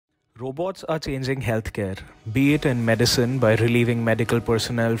Robots are changing healthcare, be it in medicine by relieving medical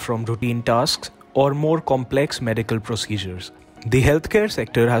personnel from routine tasks or more complex medical procedures. The healthcare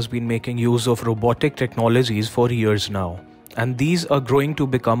sector has been making use of robotic technologies for years now, and these are growing to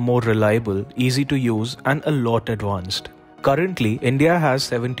become more reliable, easy to use, and a lot advanced. Currently, India has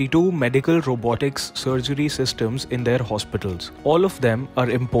 72 medical robotics surgery systems in their hospitals. All of them are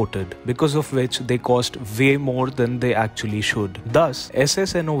imported, because of which they cost way more than they actually should. Thus,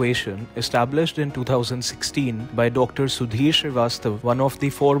 SS Innovation, established in 2016 by Dr. Sudhir Srivastava, one of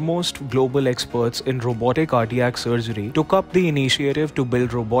the foremost global experts in robotic cardiac surgery, took up the initiative to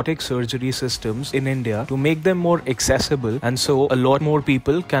build robotic surgery systems in India to make them more accessible, and so a lot more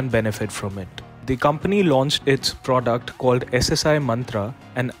people can benefit from it. The company launched its product called SSI Mantra,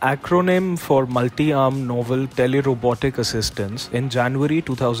 an acronym for Multi-Arm Novel Telerobotic Assistance, in January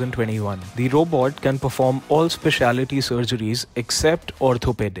 2021. The robot can perform all specialty surgeries except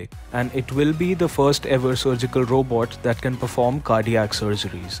orthopedic, and it will be the first ever surgical robot that can perform cardiac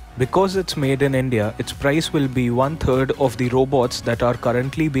surgeries. Because it's made in India, its price will be 1/3 of the robots that are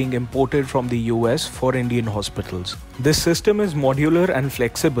currently being imported from the US for Indian hospitals. This system is modular and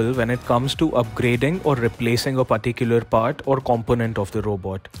flexible when it comes to upgrading or replacing a particular part or component of the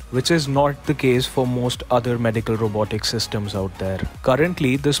robot, which is not the case for most other medical robotic systems out there.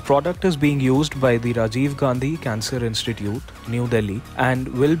 Currently, this product is being used by the Rajiv Gandhi Cancer Institute, New Delhi, and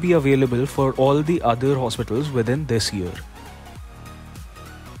will be available for all the other hospitals within this year.